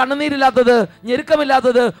ലോകത്തിൽ കണ്ണുനീരില്ലാത്തത്,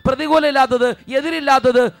 ഞെരുക്കമില്ലാത്തത്, പ്രതികൂലമില്ലാത്തത്,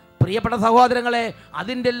 എതിരില്ലാത്തത്? പ്രിയപ്പെട്ട സഹോദരങ്ങളെ,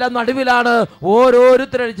 അതിൻ്റെ എല്ലാം നടുവിലാണ്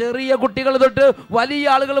ഓരോരുത്തരും, ചെറിയ കുട്ടികൾ തൊട്ട്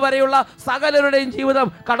വലിയ ആളുകൾ വരെയുള്ള സകലരുടെയും ജീവിതം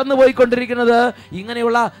കടന്നുപോയിക്കൊണ്ടിരിക്കുന്നത്.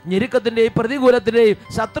 ഇങ്ങനെയുള്ള ഞെരുക്കത്തിൻ്റെയും പ്രതികൂലത്തിൻ്റെയും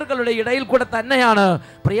ശത്രുക്കളുടെ ഇടയിൽ കൂടെ തന്നെയാണ്.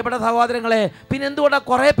 പ്രിയപ്പെട്ട സഹോദരങ്ങളെ, പിന്നെ എന്തുകൊണ്ടാണ്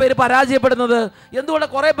കുറേ പേര് പരാജയപ്പെടുന്നത്?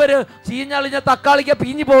 എന്തുകൊണ്ടാണ് കുറേ പേര് ചീഞ്ഞളിഞ്ഞ തക്കാളിക്ക്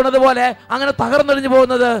പീഞ്ഞു പോകുന്നത് പോലെ അങ്ങനെ തകർന്നൊഴിഞ്ഞു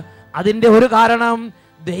പോകുന്നത്? അതിൻ്റെ ഒരു കാരണം,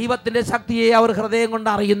 ദൈവത്തിൻ്റെ ശക്തിയെ അവർ ഹൃദയം കൊണ്ട്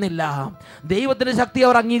അറിയുന്നില്ല, ദൈവത്തിൻ്റെ ശക്തി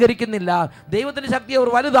അവർ അംഗീകരിക്കുന്നില്ല, ദൈവത്തിൻ്റെ ശക്തിയെ അവർ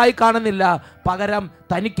വലുതായി കാണുന്നില്ല. പകരം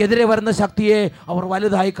തനിക്കെതിരെ വരുന്ന ശക്തിയെ അവർ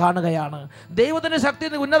വലുതായി കാണുകയാണ്. ദൈവത്തിൻ്റെ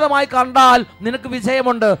ശക്തി ഉന്നതമായി കണ്ടാൽ നിനക്ക്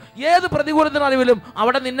വിജയമുണ്ട്. ഏത് പ്രതികൂലത്തിനറിവിലും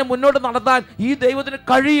അവിടെ നിന്നെ മുന്നോട്ട് നടത്താൻ ഈ ദൈവത്തിന്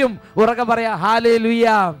കഴിയും. ഉറക്കെ പറയാം ഹല്ലേലൂയ,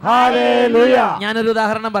 ഹല്ലേലൂയ. ഞാനൊരു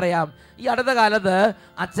ഉദാഹരണം പറയാം. ഈ അടുത്ത കാലത്ത്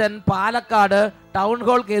അച്ഛൻ പാലക്കാട് ടൗൺ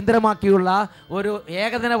ഹാൾ കേന്ദ്രമാക്കിയുള്ള ഒരു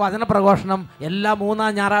ഏകദിന വചന പ്രഘോഷണം എല്ലാ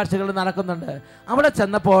 3-ാം ഞായറാഴ്ചകളിൽ നടക്കുന്നുണ്ട്. അവിടെ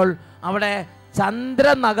ചെന്നപ്പോൾ അവിടെ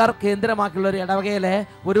ചന്ദ്രനഗർ കേന്ദ്രമാക്കിയുള്ള ഒരു ഇടവകയിലെ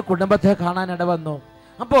ഒരു കുടുംബത്തെ കാണാൻ ഇടവന്നു.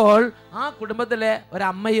 അപ്പോൾ ആ കുടുംബത്തിലെ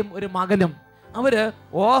ഒരമ്മയും ഒരു മകനും, അവര്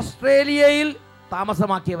ഓസ്ട്രേലിയയിൽ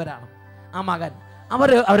താമസമാക്കിയവരാണ്. ആ മകൻ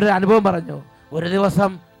അവരുടെ അനുഭവം പറഞ്ഞു. ഒരു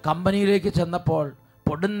ദിവസം കമ്പനിയിലേക്ക് ചെന്നപ്പോൾ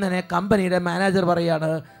പൊടുന്നനെ കമ്പനിയുടെ മാനേജർ പറയാണ്,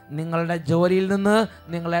 നിങ്ങളുടെ ജോലിയിൽ നിന്ന്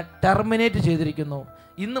നിങ്ങളെ ടെർമിനേറ്റ് ചെയ്തിരിക്കുന്നു,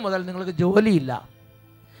 ഇന്ന് മുതൽ നിങ്ങൾക്ക് ജോലിയില്ല.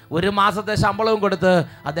 1 മാസത്തെ ശമ്പളവും കൊടുത്ത്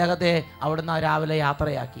അദ്ദേഹത്തെ അവിടുന്ന് രാവിലെ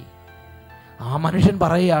യാത്രയാക്കി. ആ മനുഷ്യൻ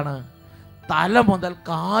പറയുകയാണ്, തല മുതൽ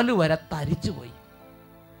കാല് വരെ തരിച്ചുപോയി,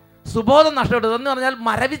 സുബോധം നഷ്ടപ്പെട്ടു എന്ന് പറഞ്ഞാൽ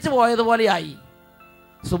മരവിച്ച് പോയതുപോലെയായി.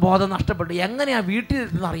 സുബോധം നഷ്ടപ്പെട്ടു. എങ്ങനെയാ വീട്ടിൽ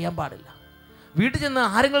ഇരുന്ന് അറിയാൻ പാടില്ല. വീട്ടിൽ ചെന്ന്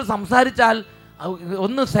ആരെങ്കിലും സംസാരിച്ചാൽ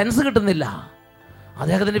ഒന്നും സെൻസ് കിട്ടുന്നില്ല.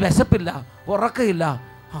 അദ്ദേഹത്തിന് വിശപ്പില്ല, ഉറക്കമില്ല.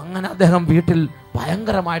 അങ്ങനെ അദ്ദേഹം വീട്ടിൽ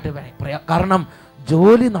ഭയങ്കരമായിട്ട് കാരണം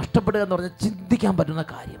ജോലി നഷ്ടപ്പെടുക എന്ന് പറഞ്ഞാൽ ചിന്തിക്കാൻ പറ്റുന്ന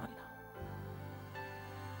കാര്യമല്ല.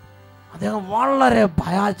 അദ്ദേഹം വളരെ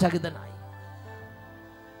ഭയാചകിതനായി.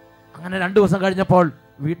 അങ്ങനെ 2 ദിവസം കഴിഞ്ഞപ്പോൾ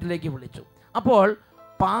വീട്ടിലേക്ക് വിളിച്ചു. അപ്പോൾ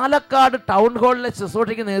പാലക്കാട് ടൗൺ ഹാളിലെ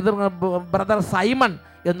ശുശ്രൂഷയ്ക്ക് നേതൃത്വം ബ്രദർ സൈമൺ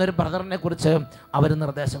എന്നൊരു ബ്രദറിനെ കുറിച്ച് അവർ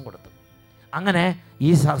നിർദ്ദേശം കൊടുത്തു. അങ്ങനെ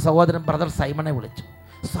ഈ സഹോദരൻ ബ്രദർ സൈമണെ വിളിച്ചു.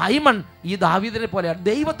 സൈമൺ ഈ ദാവീദിനെ പോലെയാണ്.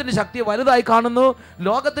 ദൈവത്തിൻ്റെ ശക്തിയെ വലുതായി കാണുന്നു,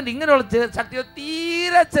 ലോകത്തിൻ്റെ ഇങ്ങനെയുള്ള ശക്തിയെ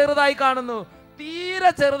തീരെ ചെറുതായി കാണുന്നു,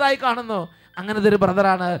 തീരെ ചെറുതായി കാണുന്നു. അങ്ങനത്തെ ഒരു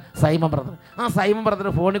ബ്രദറാണ് സൈമൺ ബ്രദർ. ആ സൈമൺ ബ്രദർ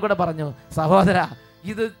ഫോണിൽ കൂടെ പറഞ്ഞു, സഹോദര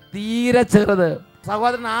ഇത് തീരെ ചെറുത്,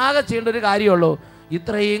 സഹോദരൻ ആകെ ചെയ്യേണ്ട ഒരു കാര്യമുള്ളൂ,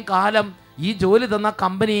 ഇത്രയും കാലം ഈ ജോലി തന്ന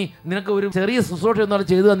കമ്പനി നിനക്ക് ഒരു ചെറിയ ശുശ്രൂഷ എന്നാണ്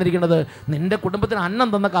ചെയ്തു തന്നിരിക്കുന്നത്. നിന്റെ കുടുംബത്തിന് അന്നം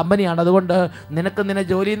തന്ന കമ്പനിയാണ്. അതുകൊണ്ട് നിന്നെ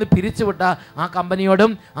ജോലിയിൽ നിന്ന് പിരിച്ചുവിട്ട ആ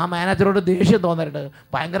കമ്പനിയോടും ആ മാനേജറോടും ദേഷ്യം തോന്നരുത്,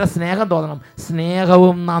 ഭയങ്കര സ്നേഹം തോന്നണം.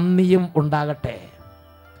 സ്നേഹവും നന്ദിയും ഉണ്ടാകട്ടെ.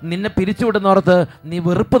 നിന്നെ പിരിച്ചുവിടുന്നോർത്ത് നീ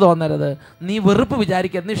വെറുപ്പ് തോന്നരുത്, നീ വെറുപ്പ്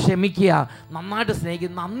വിചാരിക്കുക, നീ ക്ഷമിക്കുക, നന്നായിട്ട് സ്നേഹിക്കുക,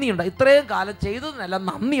 നന്ദി ഉണ്ടാകുക. ഇത്രയും കാലം ചെയ്തതിനെല്ലാം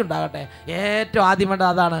നന്ദി ഉണ്ടാകട്ടെ. ഏറ്റവും ആദ്യം വേണ്ടത്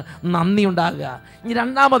അതാണ്, നന്ദി ഉണ്ടാകുക. ഇനി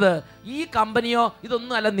രണ്ടാമത് ഈ കമ്പനിയോ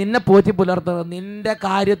ഇതൊന്നും അല്ല നിന്നെ പോറ്റി പുലർത്തുന്നത്. നിന്റെ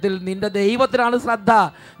കാര്യത്തിൽ നിന്റെ ദൈവത്തിനാണ് ശ്രദ്ധ.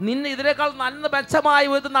 നിന്നെ ഇതിനേക്കാൾ നല്ല മെച്ചമായ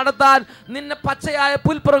വിധത്തിൽ നടത്താൻ, നിന്നെ പച്ചയായ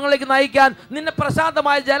പുൽപ്പുറങ്ങളിലേക്ക് നയിക്കാൻ, നിന്നെ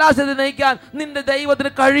പ്രശാന്തമായ ജലാശയത്തിൽ നയിക്കാൻ നിന്റെ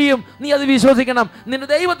ദൈവത്തിന് കഴിയും. നീ അത് വിശ്വസിക്കണം. നിന്റെ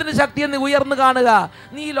ദൈവത്തിന്റെ ശക്തിയെ നീ ഉയർന്നു കാണുക.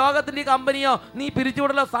 നീ ലോകത്തിന്റെ കമ്പനിയോ നീ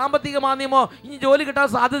പിരിച്ചുവിടലോ സാമ്പത്തിക മാന്ദ്യമോ ഇനി ജോലി കിട്ടാൻ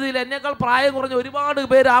സാധ്യതയില്ല. എന്നേക്കാൾ പ്രായം കുറഞ്ഞ ഒരുപാട്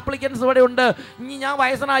പേര് ആപ്ലിക്കൻസ് ഇവിടെ ഉണ്ട്. ഇനി ഞാൻ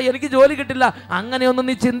വയസ്സനായി എനിക്ക് ജോലി കിട്ടില്ല, അങ്ങനെയൊന്നും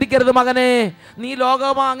നീ ചിന്തിക്കരുത് മകനെ. നീ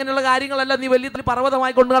ലോകമോ അങ്ങനെയുള്ള കാര്യങ്ങളല്ല നീ വലിയ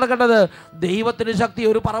പർവ്വതമായി കൊണ്ടു നടക്കേണ്ടത്. ദൈവത്തിന്റെ ശക്തി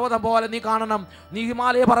ഒരു പർവ്വതം പോലെ നീ കാണണം. നീ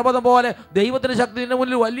ഹിമാലയ പർവ്വതം പോലെ ദൈവത്തിന്റെ ശക്തി നിന്റെ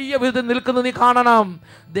മുന്നിൽ വലിയ വിധത്തിൽ നിൽക്കുന്നത് നീ കാണണം.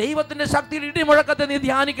 ദൈവത്തിന്റെ ശക്തിയുടെ ഇടിമുഴക്കത്തെ നീ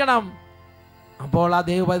ധ്യാനിക്കണം. അപ്പോൾ ആ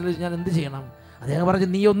ദൈവപൈതൽ ഞാൻ എന്ത് ചെയ്യണം? അദ്ദേഹം പറഞ്ഞു,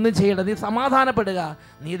 നീ ഒന്നും ചെയ്യണ്ട, നീ സമാധാനപ്പെടുക.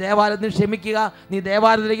 നീ ദേവാലയത്തിൽ ക്ഷമിക്കുക, നീ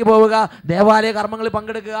ദേവാലയത്തിലേക്ക് പോവുക, ദേവാലയ കർമ്മങ്ങളിൽ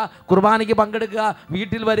പങ്കെടുക്കുക, കുർബാനയ്ക്ക് പങ്കെടുക്കുക,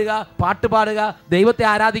 വീട്ടിൽ വരിക, പാട്ട് പാടുക, ദൈവത്തെ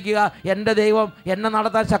ആരാധിക്കുക. എൻ്റെ ദൈവം എന്നെ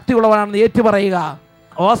നടത്താൻ ശക്തിയുള്ളവനാണെന്ന് ഏറ്റുപറയുക.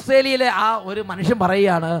 ഓസ്ട്രേലിയയിലെ ആ ഒരു മനുഷ്യൻ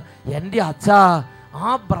പറയുകയാണ്, എൻ്റെ അച്ഛാ, ആ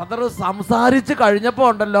ബ്രദർ സംസാരിച്ച് കഴിഞ്ഞപ്പോൾ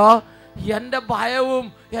ഉണ്ടല്ലോ, എൻ്റെ ഭയവും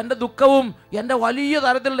എൻ്റെ ദുഃഖവും എൻ്റെ വലിയ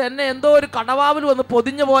തരത്തിലുള്ള എന്നെ എന്തോ ഒരു കടവാവിൽ വന്ന്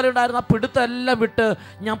പൊതിഞ്ഞ പോലെ ഉണ്ടായിരുന്ന ആ പിടുത്തെല്ലാം വിട്ട്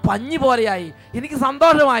ഞാൻ പഞ്ഞി പോലെയായി. എനിക്ക്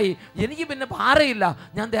സന്തോഷമായി. എനിക്ക് പിന്നെ ഭാരമില്ല.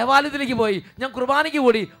 ഞാൻ ദേവാലയത്തിലേക്ക് പോയി, ഞാൻ കുർബാനയ്ക്ക്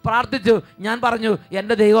കൂടി പ്രാർത്ഥിച്ചു. ഞാൻ പറഞ്ഞു,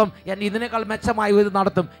 എൻ്റെ ദൈവം എന്നെ ഇതിനേക്കാൾ മെച്ചമായി ഇത്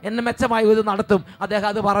നടത്തും, എന്നെ മെച്ചമായി ഇത് നടത്തും. അദ്ദേഹം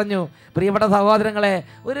അത് പറഞ്ഞു. പ്രിയപ്പെട്ട സഹോദരങ്ങളെ,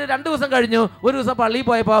 ഒരു 2 ദിവസം കഴിഞ്ഞു. ഒരു ദിവസം പള്ളിയിൽ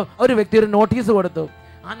പോയപ്പോൾ ഒരു വ്യക്തി ഒരു നോട്ടീസ് കൊടുത്തു.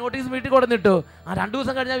 ആ നോട്ടീസ് വീട്ടിൽ കൊടുത്തിട്ടു. ആ 2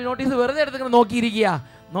 ദിവസം കഴിഞ്ഞാൽ നോട്ടീസ് വെറുതെ എടുത്തിങ്ങനെ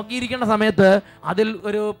നോക്കിയിരിക്കുന്ന സമയത്ത് അതിൽ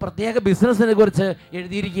ഒരു പ്രത്യേക ബിസിനസ്സിനെ കുറിച്ച്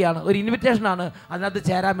എഴുതിയിരിക്കുകയാണ്. ഒരു ഇൻവിറ്റേഷനാണ് അതിനകത്ത്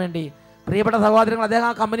ചേരാൻ വേണ്ടി. പ്രിയപ്പെട്ട സഹോദരങ്ങൾ, അദ്ദേഹം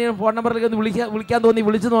ആ കമ്പനിയുടെ ഫോൺ നമ്പറിലേക്ക് ഒന്ന് വിളിക്കാൻ തോന്നി.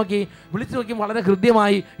 വിളിച്ചു നോക്കി വളരെ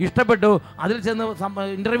ഹൃദ്യമായി ഇഷ്ടപ്പെട്ടു. അതിൽ ചെന്ന്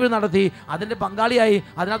ഇൻ്റർവ്യൂ നടത്തി, അതിൻ്റെ പങ്കാളിയായി,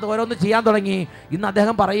 അതിനകത്ത് ഓരോന്ന് ചെയ്യാൻ തുടങ്ങി. ഇന്ന്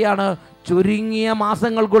അദ്ദേഹം പറയുകയാണ്, ചുരുങ്ങിയ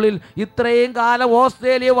മാസങ്ങൾക്കുള്ളിൽ ഇത്രയും കാലം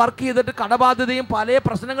ഓസ്ട്രേലിയ വർക്ക് ചെയ്തിട്ട് കടബാധ്യതയും പല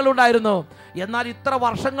പ്രശ്നങ്ങളുണ്ടായിരുന്നു. എന്നാൽ ഇത്ര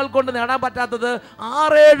വർഷങ്ങൾ കൊണ്ട് നേടാൻ പറ്റാത്തത്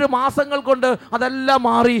 6-7 മാസങ്ങൾ കൊണ്ട് അതെല്ലാം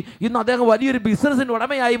മാറി. ഇന്ന് അദ്ദേഹം വലിയൊരു ബിസിനസ്സിൻ്റെ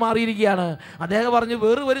ഉടമയായി മാറിയിരിക്കുകയാണ്. അദ്ദേഹം പറഞ്ഞു,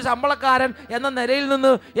 വെറും ഒരു ശമ്പളക്കാരൻ എന്ന നിലയിൽ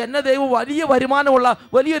നിന്ന് എന്നെ ദൈവം വലിയ വരുമാനമുള്ള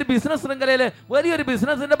വലിയൊരു ബിസിനസ് ശൃംഖലയിൽ വലിയൊരു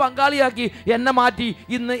ബിസിനസ്സിൻ്റെ പങ്കാളിയാക്കി എന്നെ മാറ്റി.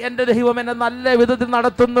 ഇന്ന് എൻ്റെ ദൈവം എന്നെ നല്ല വിധത്തിൽ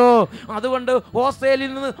നടത്തുന്നു. അതുകൊണ്ട്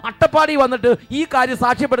ഓസ്ട്രേലിയയിൽ നിന്ന് അട്ടപ്പാടി വന്നിട്ട് ഈ കാര്യം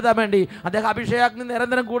സാക്ഷ്യപ്പെടുത്താൻ വേണ്ടി അദ്ദേഹം അഭിഷേകാഗ്നി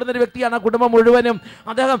നിരന്തരം കൂടുന്നൊരു വ്യക്തിയാണ്. കുടുംബം മുഴുവനും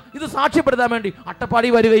അദ്ദേഹം ഇത് സാക്ഷ്യപ്പെടുത്താൻ വേണ്ടി അട്ടപ്പാടി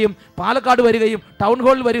വരികയും പാലക്കാട് വരികയും ടൗൺ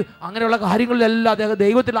ഹാളിൽ വരും. അങ്ങനെയുള്ള കാര്യങ്ങളിലെല്ലാം അദ്ദേഹം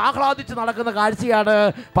ദൈവത്തിൽ ആഹ്ലാദിച്ച് നടക്കുന്ന കാഴ്ചയാണ്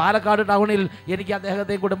പാലക്കാട് ടൗണിൽ എനിക്ക്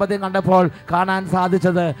അദ്ദേഹത്തെയും കുടുംബത്തെയും കണ്ടപ്പോൾ കാണാൻ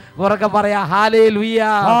സാധിച്ചത്. ഉറക്കെ പറയാ, ഹല്ലേലൂയ.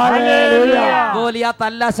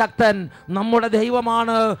 ഗോലിയാത്തല്ല ശക്തൻ, നമ്മുടെ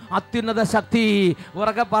ദൈവമാണ് അത്യുന്നത ശക്തി.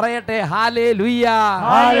 ഉറക്കെ പറയട്ടെ, ഹല്ലേലൂയ.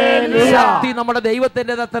 ശക്തി നമ്മുടെ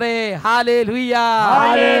ദൈവത്തിൻ്റെതത്രേ. ഹല്ലേലൂയ.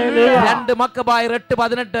 2 മക്കബായർ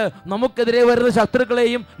 8:18 നമുക്കെതിരെ വരുന്ന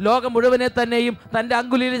ശത്രുക്കളെയും ലോകം മുഴുവനെ തന്നെയും തന്റെ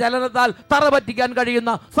അങ്കുലിയിലെ ചലനത്താൽ തറ പറ്റിക്കാൻ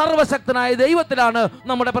കഴിയുന്ന സർവശക്തനായ ദൈവത്തിലാണ്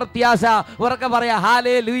നമ്മുടെ പ്രത്യാശ. ഉറക്കെ പറയാ,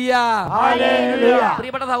 ഹല്ലേലൂയ.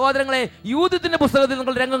 പ്രിയപ്പെട്ട സഹോദരങ്ങളെ, യൂദത്തിന്റെ പുസ്തകത്തിൽ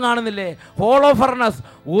നിങ്ങൾ രംഗം കാണുന്നില്ലേ? ഹോൾ ഓഫ് ഫർണസ്,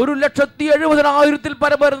 1,70,000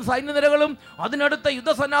 പരം വരുന്ന സൈന്യനിരകളും അതിനടുത്ത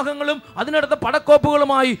യുദ്ധസന്നാഹങ്ങളും അതിനടുത്ത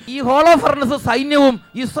പടക്കോപ്പുകളുമായി ഈ ഹോൾ ഓഫ് ഫർണസ് സൈന്യവും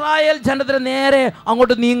ഇസ്രായേൽ ജനത്തിന് നേരെ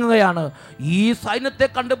അങ്ങോട്ട് നീങ്ങുകയാണ്. ഈ സൈന്യത്തെ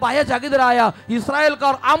കണ്ട് ഭയചകിതരായ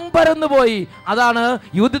ഇസ്രായേൽക്കാർ അമ്പരന്ന് പോയി. അതാണ്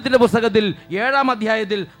യൂദത്തിന്റെ പുസ്തകത്തിൽ 7-ാം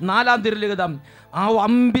അധ്യായത്തിൽ 4-ാം തിരുലിഖിതം. ആ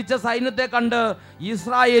വമ്പിച്ച സൈന്യത്തെ കണ്ട്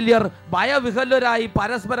ഇസ്രായേല്യർ ഭയവിഹ്വലരായി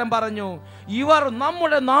പരസ്പരം പറഞ്ഞു, ഇവർ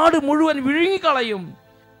നമ്മുടെ നാട് മുഴുവൻ വിഴുങ്ങിക്കളയും.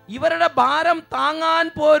 ഇവരുടെ ഭാരം താങ്ങാൻ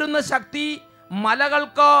പോരുന്ന ശക്തി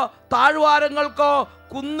മലകൾക്കോ താഴ്വാരങ്ങൾക്കോ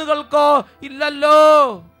കുന്നുകൾക്കോ ഇല്ലല്ലോ.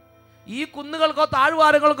 ഈ കുന്നുകൾക്കോ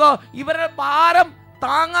താഴ്വാരങ്ങൾക്കോ ഇവരുടെ ഭാരം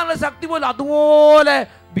താങ്ങാനുള്ള ശക്തി പോലും. അതുപോലെ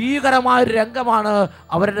ഭീകരമായൊരു രംഗമാണ്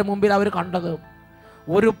അവരുടെ മുമ്പിൽ അവർ കണ്ടത്.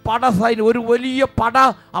 ഒരു പടസൈന്യം, ഒരു വലിയ പട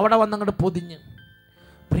അവിടെ വന്നങ്ങോട്ട് പൊതിഞ്ഞ്.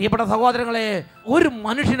 പ്രിയപ്പെട്ട സഹോദരങ്ങളെ, ഒരു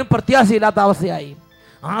മനുഷ്യനും പ്രത്യാശയില്ലാത്ത അവസ്ഥയായി.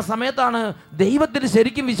 ആ സമയത്താണ് ദൈവത്തിന്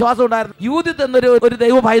ശരിക്കും വിശ്വാസം ഉണ്ടായിരുന്നു. യൂദിത്ത് എന്നൊരു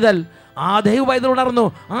ദൈവ പൈതൽ, ആ ദൈവ പൈതൽ ഉണർന്നു.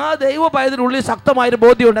 ആ ദൈവ പൈതലിനുള്ളിൽ ശക്തമായൊരു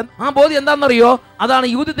ബോധ്യമുണ്ട്. ആ ബോധ്യം എന്താണെന്നറിയോ? അതാണ്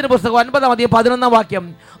യൂദിത്തിന്റെ പുസ്തകം 9-ാം അധ്യായം 11-ാം വാക്യം.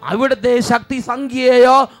 അവിടുത്തെ ശക്തി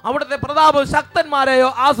സംഖ്യയെയോ അവിടുത്തെ പ്രതാപം ശക്തന്മാരെയോ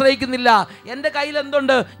ആശ്രയിക്കുന്നില്ല. എൻ്റെ കയ്യിൽ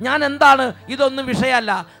എന്തുണ്ട്, ഞാൻ എന്താണ്, ഇതൊന്നും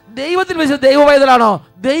വിഷയമല്ല. ദൈവത്തിൽ വിശ്വസിച്ച ദൈവ പൈതലാണോ?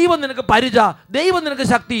 ദൈവം നിനക്ക് പരിച, ദൈവം നിനക്ക്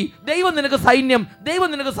ശക്തി, ദൈവം നിനക്ക് സൈന്യം, ദൈവം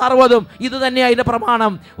നിനക്ക് സർവ്വതും. ഇത് തന്നെയാണ് അതിന്റെ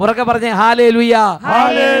പ്രമാണം. ഉറക്കെ പറഞ്ഞേ, ഹല്ലേലൂയ.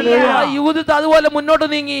 യൂദിത്ത് അതുപോലെ മുന്നോട്ട്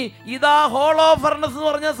നീങ്ങി. ഇതാ ഹോൾ ഓഫ് ഫർണസ് എന്ന്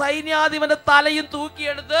പറഞ്ഞ സൈന്യാധിപന്റെ തലയും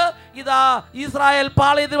തൂക്കിയെടുത്ത് ഇതാ ഇസ്രായേൽ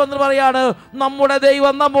പാളയത്തിൽ വന്ന് പറയാണ്, നമ്മുടെ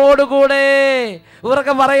ദൈവം നമ്മോട് കൂടെ.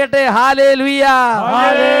 ഉറക്കെ പറയട്ടെ, ഹല്ലേലൂയ.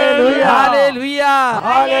 ഹല്ലേലൂയ.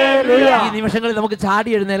 ഈ നിമിഷങ്ങളിൽ നമുക്ക്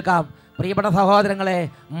ചാടി എഴുന്നേൽക്കാം. പ്രിയപ്പെട്ട സഹോദരങ്ങളെ,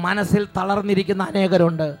 മനസ്സിൽ തളർന്നിരിക്കുന്ന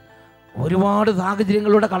അനേകരുണ്ട്. ഒരുപാട്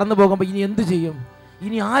സാഹചര്യങ്ങളിലൂടെ കടന്നു പോകുമ്പോൾ ഇനി എന്ത് ചെയ്യും,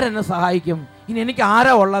 ഇനി ആരെന്നെ സഹായിക്കും, ഇനി എനിക്ക്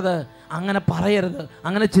ആരാ ഉള്ളത്, അങ്ങനെ പറയരുത്,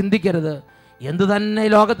 അങ്ങനെ ചിന്തിക്കരുത്. എന്തു തന്നെ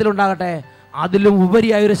ലോകത്തിലുണ്ടാകട്ടെ, അതിലും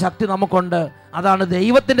ഉപരിയായൊരു ശക്തി നമുക്കുണ്ട്. അതാണ്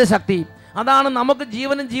ദൈവത്തിൻ്റെ ശക്തി. അതാണ് നമുക്ക്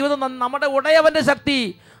ജീവനും ജീവിതം നമ്മുടെ ഉടയവൻ്റെ ശക്തി.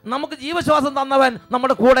 നമുക്ക് ജീവശ്വാസം തന്നവൻ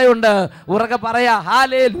നമ്മുടെ കൂടെയുണ്ട്. ഉറക്കെ പറയാ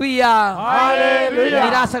ഹല്ലേലൂയ.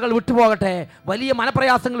 നിരാശകൾ വിട്ടുപോകട്ടെ, വലിയ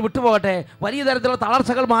മനപ്രയാസങ്ങൾ വിട്ടുപോകട്ടെ, വലിയ തരത്തിലുള്ള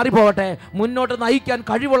തളർച്ചകൾ മാറിപ്പോകട്ടെ. മുന്നോട്ട് നയിക്കാൻ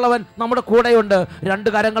കഴിവുള്ളവൻ നമ്മുടെ കൂടെയുണ്ട്. രണ്ട്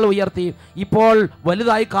കരങ്ങൾ ഉയർത്തി ഇപ്പോൾ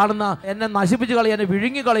വലുതായി കാണുന്ന എന്നെ നശിപ്പിച്ച് കളയും, എന്നെ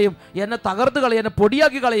വിഴുങ്ങിക്കളയും, എന്നെ തകർത്ത് കളയും, എന്നെ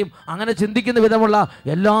പൊടിയാക്കി കളയും, അങ്ങനെ ചിന്തിക്കുന്ന വിധമുള്ള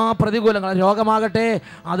എല്ലാ പ്രതികൂലങ്ങളും, രോഗമാകട്ടെ,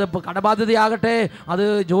 അത് കടബാധ്യതയാകട്ടെ, അത്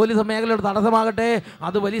ജോലി മേഖലയുടെ തടസ്സമാകട്ടെ,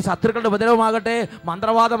 അത് വലിയ ശത്രുക്കളുടെ ഉപദ്രവമാകട്ടെ,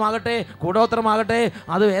 മന്ത്രവാദമാകട്ടെ, കൂടോത്രമാകട്ടെ,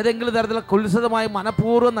 അത് ഏതെങ്കിലും തരത്തിലുള്ള കുത്സിതമായി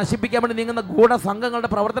മനഃപൂർവ്വം നശിപ്പിക്കാൻ വേണ്ടി നീങ്ങുന്ന ഗൂഢസംഘങ്ങളുടെ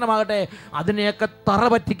പ്രവർത്തനമാകട്ടെ, അതിനെയൊക്കെ തറ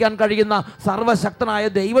പറ്റിക്കാൻ കഴിയുന്ന സർവ്വശക്തനായ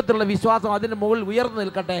ദൈവത്തിലുള്ള വിശ്വാസം അതിന് മുകളിൽ ഉയർന്നു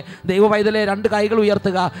നിൽക്കട്ടെ. ദൈവ പൈതലെ രണ്ട് കൈകൾ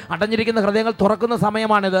ഉയർത്തുക. അടഞ്ഞിരിക്കുന്ന ഹൃദയങ്ങൾ തുറക്കുന്ന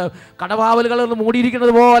സമയമാണിത്. കടവാവലുകൾ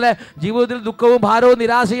മൂടിയിരിക്കുന്നത് പോലെ ജീവിതത്തിൽ ദുഃഖവും ഭാരവും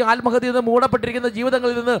നിരാശയും ആത്മഹത്യയും മൂടപ്പെട്ടിരിക്കുന്ന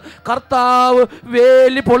ജീവിതങ്ങളിൽ നിന്ന് കർത്താവ്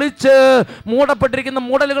വേലി പൊളിച്ച് മൂടപ്പെട്ടിരിക്കുന്ന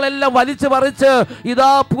മൂടലുകളെല്ലാം വലിച്ചു പറിച്ച്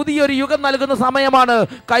ഇതാ പുതിയൊരു യുഗം നൽകുന്ന സമയമാണ്.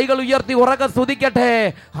 കൈകൾ ഉയർത്തി ഉറക്കെ സ്തുതിക്കട്ടെ.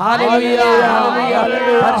 ഹല്ലേലൂയ, ഹല്ലേലൂയ,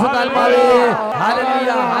 പരിശുദ്ധാത്മാവേ, ഹല്ലേലൂയ,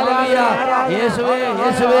 ഹല്ലേലൂയ. യേശുവേ,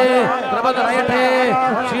 യേശുവേ, കൃപ നിറയട്ടെ.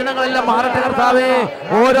 ക്ഷീണങ്ങളെല്ലാം മാറട്ടെ കർത്താവേ.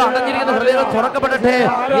 ഓരോ അടഞ്ഞിരിക്കുന്ന ഹൃദയങ്ങൾ തുറക്കപ്പെടട്ടെ.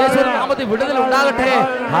 യേശുവിന്റെ നാമത്തിൽ വിടുതൽ ഉണ്ടാകട്ടെ.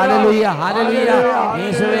 Hallelujah, hallelujah.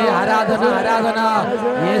 യേശുവേ ആരാധന, ആരാധന.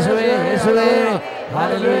 യേശുവേ, യേശുവേ,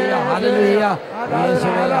 ഹല്ലേലൂയ, ഹല്ലേലൂയ.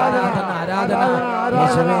 യേശുവേ ആരാധന, ആരാധന.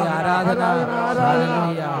 യേശുവേ ആരാധന.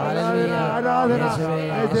 Hallelujah, hallelujah. യേശുവേ,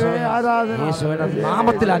 യേശുവേ, യേശുവിന്റെ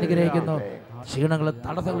നാമത്തിൽ അനുഗ്രഹിക്കുന്നു. ക്ഷീണങ്ങളും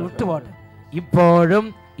തടസ്സങ്ങൾ വിട്ടുപോട്ടെ, ഇപ്പോഴും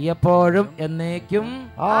എപ്പോഴും എന്നേക്കും.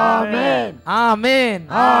 ആമേൻ, ആമേൻ,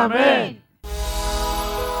 ആമേൻ.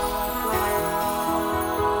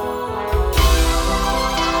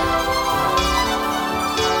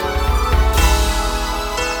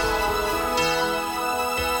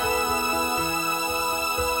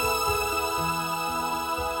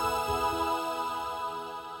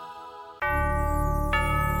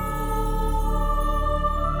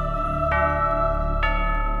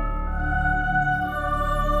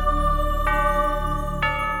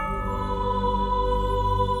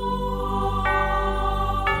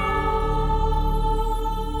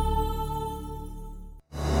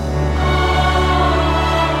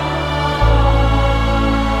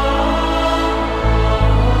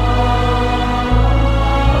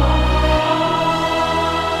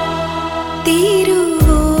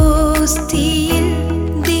 തിരുവോസ്തിയിൽ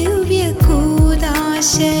ദിവ്യകൂദാശയായി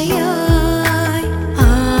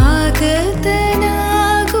ആഗതനാകുമെൻ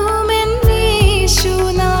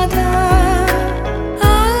യേശുനാഥ.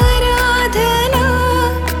 ആരാധന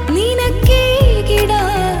നിനക്കേകിടാനായങ്ങേ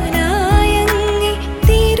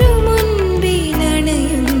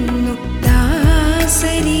തിരുമുൻപിലണയുന്നു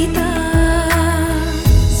ദാസരിതാ.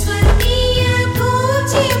 സ്വർഗീയ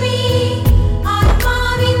പൂജ്യമേ,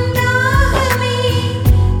 ആത്മാവിൻ ദാഹമേ,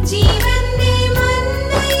 ജീവന്റെ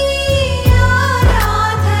മന്നയേ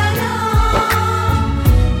ആരാധന.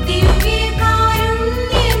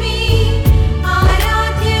 ദിവ്യകാരുണ്യമേ,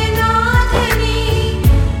 ആരാധ്യനാഥനേ,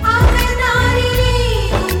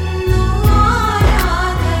 അകതാരിലേകുന്നു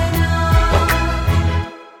ആരാധന.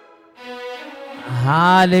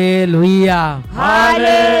 Hallelujah,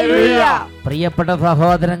 hallelujah. പ്രിയപ്പെട്ട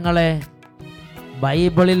സഹോദരങ്ങളെ,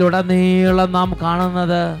 ബൈബിളിലുടനീളം നാം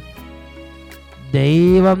കാണുന്നത്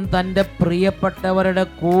ദൈവം തൻ്റെ പ്രിയപ്പെട്ടവരുടെ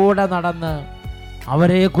കൂടെ നടന്ന്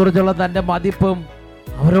അവരെക്കുറിച്ചുള്ള തൻ്റെ മതിപ്പും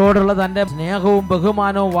അവരോടുള്ള തൻ്റെ സ്നേഹവും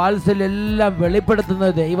ബഹുമാനവും വാത്സല്യം എല്ലാം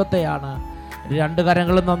വെളിപ്പെടുത്തുന്നത് ദൈവത്തെയാണ്. രണ്ട്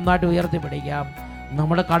കരങ്ങളും നന്നായിട്ട് ഉയർത്തിപ്പിടിക്കാം.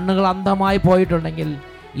 നമ്മുടെ കണ്ണുകൾ അന്ധമായി പോയിട്ടുണ്ടെങ്കിൽ,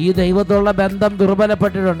 ഈ ദൈവത്തോടുള്ള ബന്ധം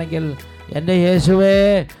ദുർബലപ്പെട്ടിട്ടുണ്ടെങ്കിൽ, എൻ്റെ യേശുവേ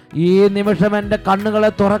ഈ നിമിഷം എൻ്റെ കണ്ണുകളെ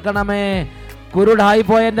തുറക്കണമേ. കുരുടായി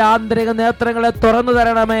പോയ എൻ്റെ ആന്തരിക നേത്രങ്ങളെ തുറന്നു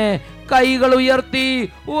തരണമേ. കൈകൾ ഉയർത്തി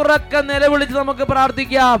ഉറക്കെ നിലവിളിച്ച് നമുക്ക്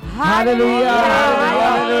പ്രാർത്ഥിക്കാം. ഹല്ലേലൂയ,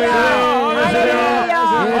 ഹല്ലേലൂയ, യേശുവേ,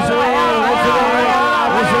 യേശുവേ, യേശുവേ,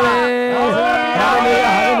 യേശുവേ,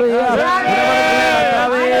 ഹല്ലേലൂയ, ഹല്ലേലൂയ.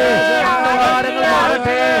 കർത്താവേ, അന്ധകാരങ്ങൾ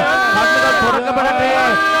മാറട്ടെ, കണ്ണുകൾ തുറക്കപ്പെടട്ടെ,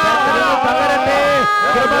 കർത്താവ് പകരട്ടെ,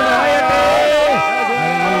 കൃപ നിറയട്ടെ.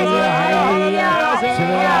 Hallelujah, hallelujah.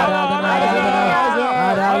 യേശുവേ ആരാധന, ആരാധന, ആരാധന,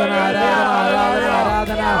 ആരാധന, ആരാധന,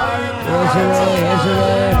 ആരാധന. യേശുവേ,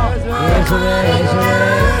 യേശുവേ, യേശുവേ, യേശുവേ.